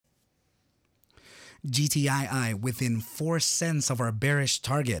GTii within 4 cents of our bearish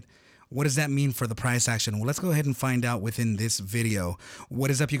target. What does that mean for the price action? Well, let's go ahead and find out within this video. What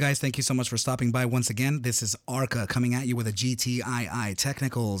is up, you guys? Thank you so much for stopping by once again. This is ARCa coming at you with a GTii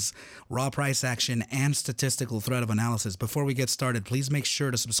technicals, raw price action, and statistical threat of analysis. Before we get started, please make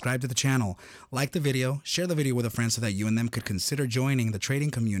sure to subscribe to the channel, like the video, share the video with a friend so that you and them could consider joining the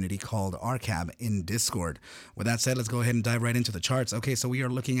trading community called ARCa in Discord. With that said, let's go ahead and dive right into the charts. Okay, so we are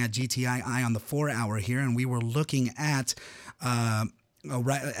looking at GTii on the 4 hour here, and we were looking at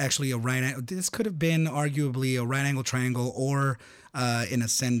this could have been arguably a right angle triangle or an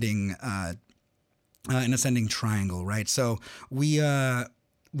ascending triangle, right? So we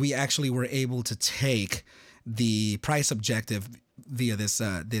actually were able to take the price objective via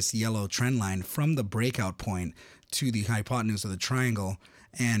this yellow trend line from the breakout point to the hypotenuse of the triangle,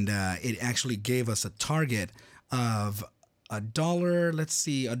 and it actually gave us a target of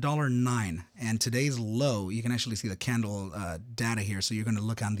 $1.09, and today's low, you can actually see the candle data here. So you're going to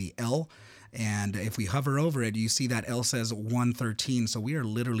look on the L, and if we hover over it, you see that L says 113. So we are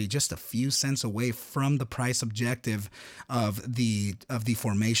literally just a few cents away from the price objective of the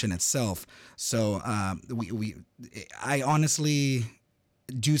formation itself. So I honestly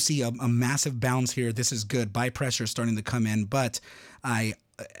do see a massive bounce here. This is good. Buy pressure starting to come in, but I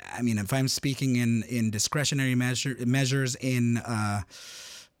mean, if I'm speaking in discretionary measures, in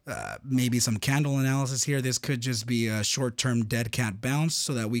maybe some candle analysis here, this could just be a short-term dead cat bounce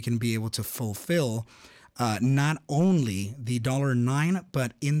so that we can be able to fulfill not only the $1.09,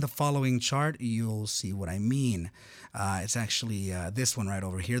 but in the following chart, you'll see what I mean. It's actually this one right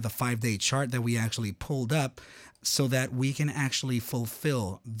over here, the 5-day chart that we actually pulled up, so that we can actually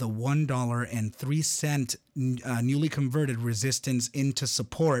fulfill the $1.03 newly converted resistance into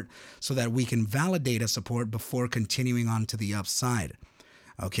support, so that we can validate a support before continuing on to the upside.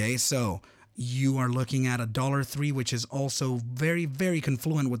 Okay, so you are looking at $1.03, which is also very, very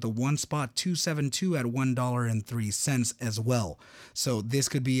confluent with the one spot 272 at $1.03 as well. So this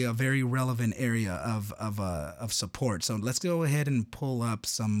could be a very relevant area of support. So let's go ahead and pull up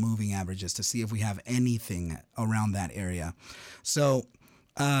some moving averages to see if we have anything around that area. So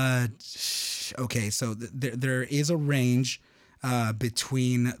okay, so there is a range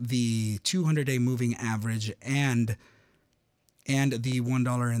between the 200-day moving average and the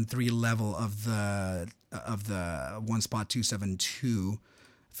 $1.03 level of the one spot 272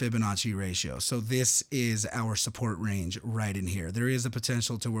 Fibonacci ratio. So this is our support range right in here. There is a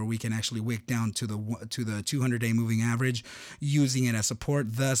potential to where we can actually wick down to the 200-day moving average, using it as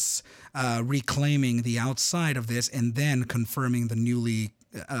support, thus reclaiming the outside of this, and then confirming the newly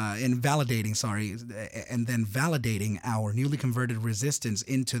validating our newly converted resistance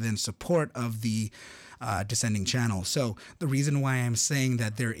into then support of the descending channel. So the reason why I'm saying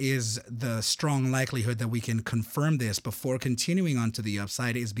that there is the strong likelihood that we can confirm this before continuing on to the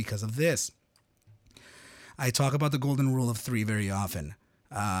upside is because of this. I talk about the golden rule of 3 very often.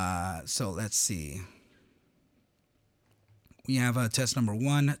 So let's see. We have test number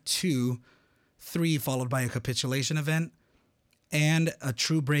 1, 2, 3, followed by a capitulation event, and a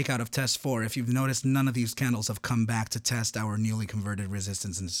true breakout of test 4. If you've noticed, none of these candles have come back to test our newly converted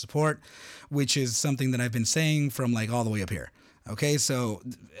resistance and support, which is something that I've been saying from like all the way up here. Okay, so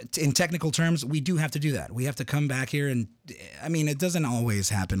in technical terms, we do have to do that. We have to come back here, and I mean, it doesn't always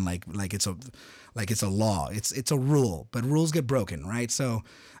happen like it's a law. It's a rule, but rules get broken, right? So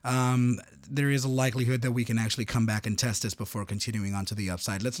there is a likelihood that we can actually come back and test this before continuing on to the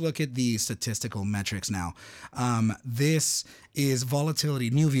upside. Let's look at the statistical metrics now. This is volatility.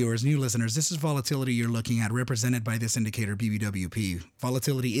 New viewers, new listeners, this is volatility you're looking at, represented by this indicator BBWP.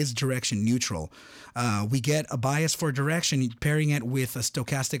 Volatility is direction neutral. We get a bias for direction, pairing it with a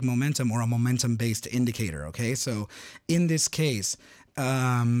stochastic momentum or a momentum-based indicator. Okay, so in this case,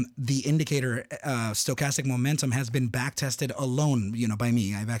 the indicator stochastic momentum has been backtested alone, by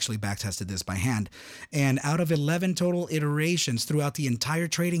me. I've actually backtested this by hand, and out of 11 total iterations throughout the entire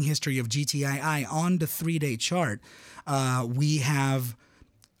trading history of GTii on the 3-day chart, we have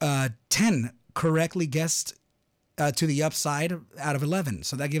 10 correctly guessed to the upside out of 11.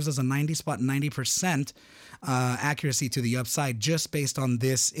 So that gives us a 90% accuracy to the upside just based on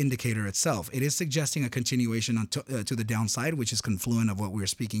this indicator itself. It is suggesting a continuation to the downside, which is confluent of what we were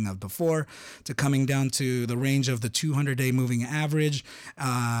speaking of before, to coming down to the range of the 200-day moving average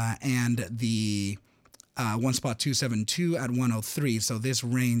and the one spot 272 at 103. So this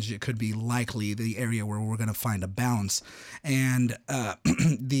range could be likely the area where we're going to find a bounce, and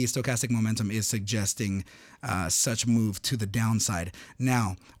the stochastic momentum is suggesting such move to the downside.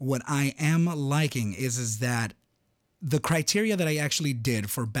 Now, what I am liking is that the criteria that I actually did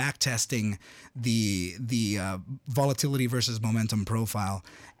for backtesting the volatility versus momentum profile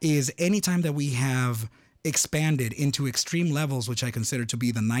is anytime that we have expanded into extreme levels, which I consider to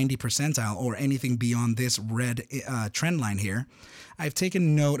be the 90 percentile or anything beyond this red trend line here, I've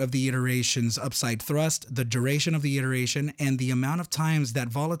taken note of the iteration's upside thrust, the duration of the iteration, and the amount of times that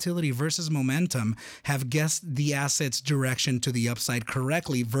volatility versus momentum have guessed the asset's direction to the upside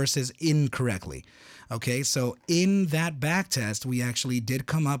correctly versus incorrectly. Okay, so in that backtest, we actually did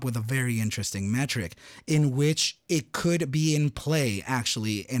come up with a very interesting metric in which it could be in play,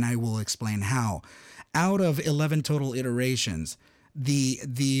 actually, and I will explain how. Out of 11 total iterations, the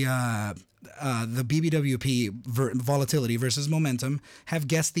BBWP volatility versus momentum have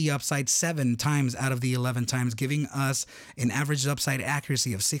guessed the upside 7 times out of the 11 times, giving us an average upside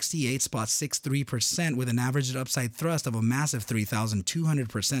accuracy of 68.63% with an average upside thrust of a massive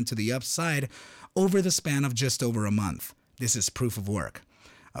 3,200% to the upside over the span of just over a month. This is proof of work.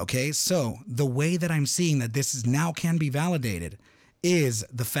 Okay, so the way that I'm seeing that this is now can be validated is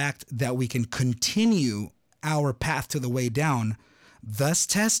the fact that we can continue our path to the way down, thus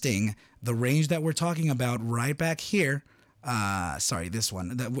testing the range that we're talking about right back here. This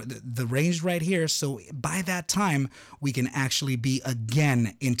one, the range right here. So by that time, we can actually be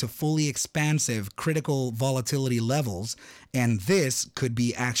again into fully expansive critical volatility levels. And this could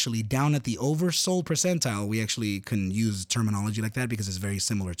be actually down at the oversold percentile. We actually can use terminology like that because it's very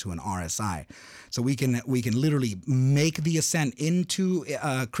similar to an RSI. So we can literally make the ascent into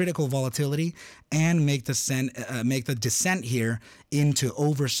critical volatility and make the descent here into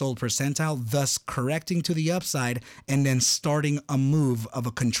oversold percentile, thus correcting to the upside and then starting a move of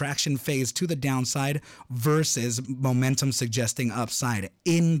a contraction phase to the downside versus momentum suggesting upside.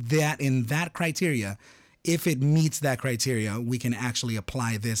 In that criteria, if it meets that criteria, we can actually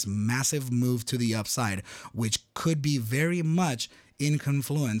apply this massive move to the upside, which could be very much in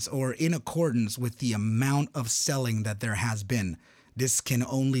confluence or in accordance with the amount of selling that there has been. This can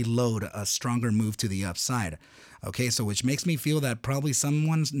only load a stronger move to the upside. Okay, so which makes me feel that probably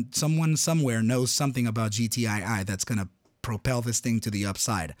someone somewhere knows something about GTii that's going to propel this thing to the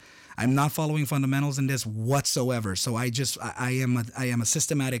upside. I'm not following fundamentals in this whatsoever. So I am a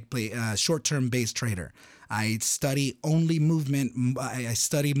systematic short-term based trader. I study only movement. I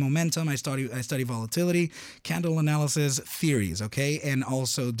study momentum. I study volatility, candle analysis, theories. Okay, and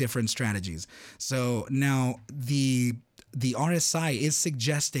also different strategies. So now the RSI is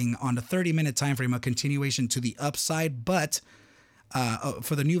suggesting on the 30-minute time frame a continuation to the upside, but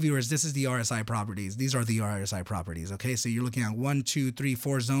for the new viewers, this is the RSI properties. These are the RSI properties. Okay, so you're looking at 1, 2, 3,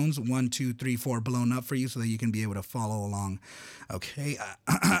 4 zones, 1, 2, 3, 4 blown up for you so that you can be able to follow along. Okay,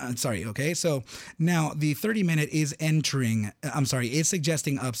 sorry. Okay, so now the 30-minute is is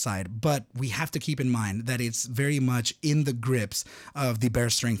suggesting upside, but we have to keep in mind that it's very much in the grips of the bear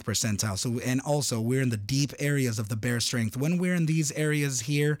strength percentile. So, and also we're in the deep areas of the bear strength. When we're in these areas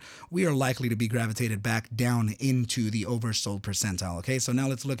here, we are likely to be gravitated back down into the oversold percentile. Okay, so now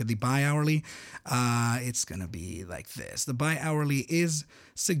let's look at the bi-hourly. It's going to be like this. The bi-hourly is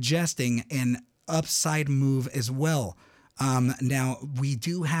suggesting an upside move as well. Now, we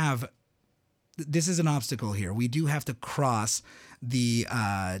do have, this is an obstacle here. We do have to cross the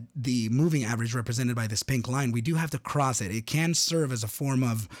moving average represented by this pink line. We do have to cross it. It can serve as a form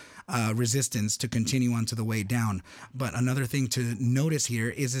of resistance to continue on to the way down. But another thing to notice here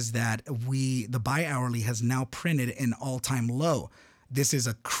is that the bi-hourly has now printed an all-time low. This is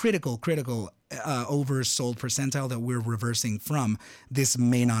a critical oversold percentile that we're reversing from. This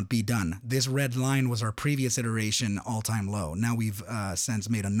may not be done. This red line was our previous iteration all-time low. Now we've since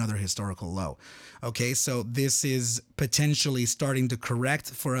made another historical low. Okay, so this is potentially starting to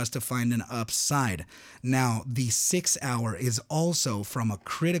correct for us to find an upside. Now, the 6-hour is also from a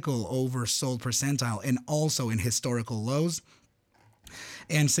critical oversold percentile and also in historical lows,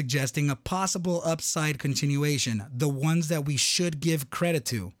 and suggesting a possible upside continuation. The ones that we should give credit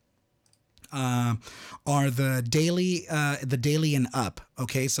to are the daily and up.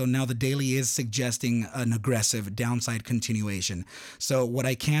 Okay, so now the daily is suggesting an aggressive downside continuation. So what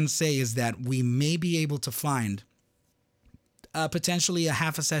I can say is that we may be able to find potentially a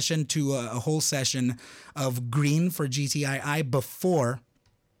half a session to a whole session of green for GTii before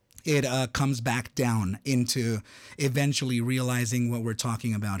it comes back down into eventually realizing what we're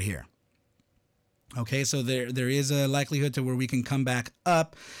talking about here. Okay, so there is a likelihood to where we can come back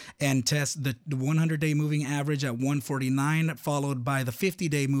up and test the 100-day moving average at 149, followed by the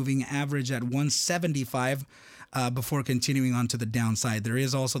 50-day moving average at 175. before continuing on to the downside. There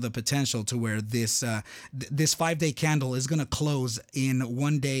is also the potential to where this 5-day candle is going to close in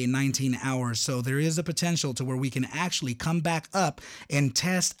 1 day, 19 hours. So there is a potential to where we can actually come back up and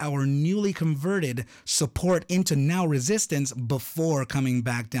test our newly converted support into now resistance before coming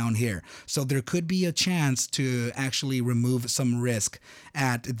back down here. So there could be a chance to actually remove some risk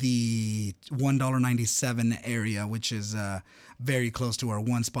at the $1.97 area, which is very close to our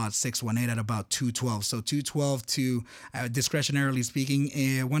 1.618 at about 212. So 212 to, discretionarily speaking,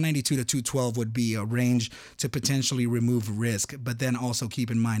 192 to 212 would be a range to potentially remove risk. But then also keep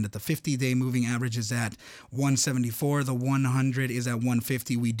in mind that the 50-day moving average is at 174. The 100 is at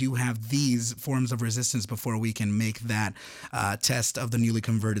 150. We do have these forms of resistance before we can make that test of the newly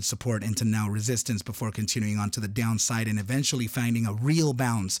converted support into now resistance before continuing on to the downside and eventually finding a real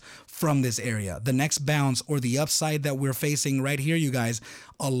bounce from this area. The next bounce or the upside that we're facing right here, you guys,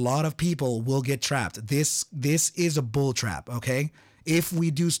 a lot of people will get trapped. This is a bull trap, okay? If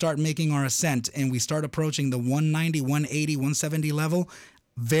we do start making our ascent and we start approaching the 190, 180, 170 level,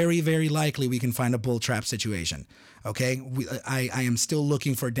 very, very likely we can find a bull trap situation. Okay, I am still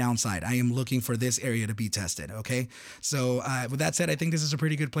looking for downside. I am looking for this area to be tested. Okay, so with that said, I think this is a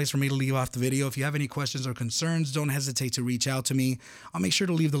pretty good place for me to leave off the video. If you have any questions or concerns, don't hesitate to reach out to me. I'll make sure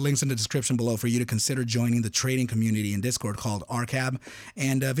to leave the links in the description below for you to consider joining the trading community in Discord called ARCa,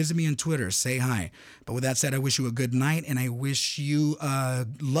 and visit me on Twitter. Say hi. But with that said, I wish you a good night, and I wish you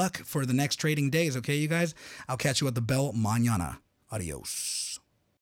luck for the next trading days. Okay, you guys, I'll catch you at the bell mañana. Adios.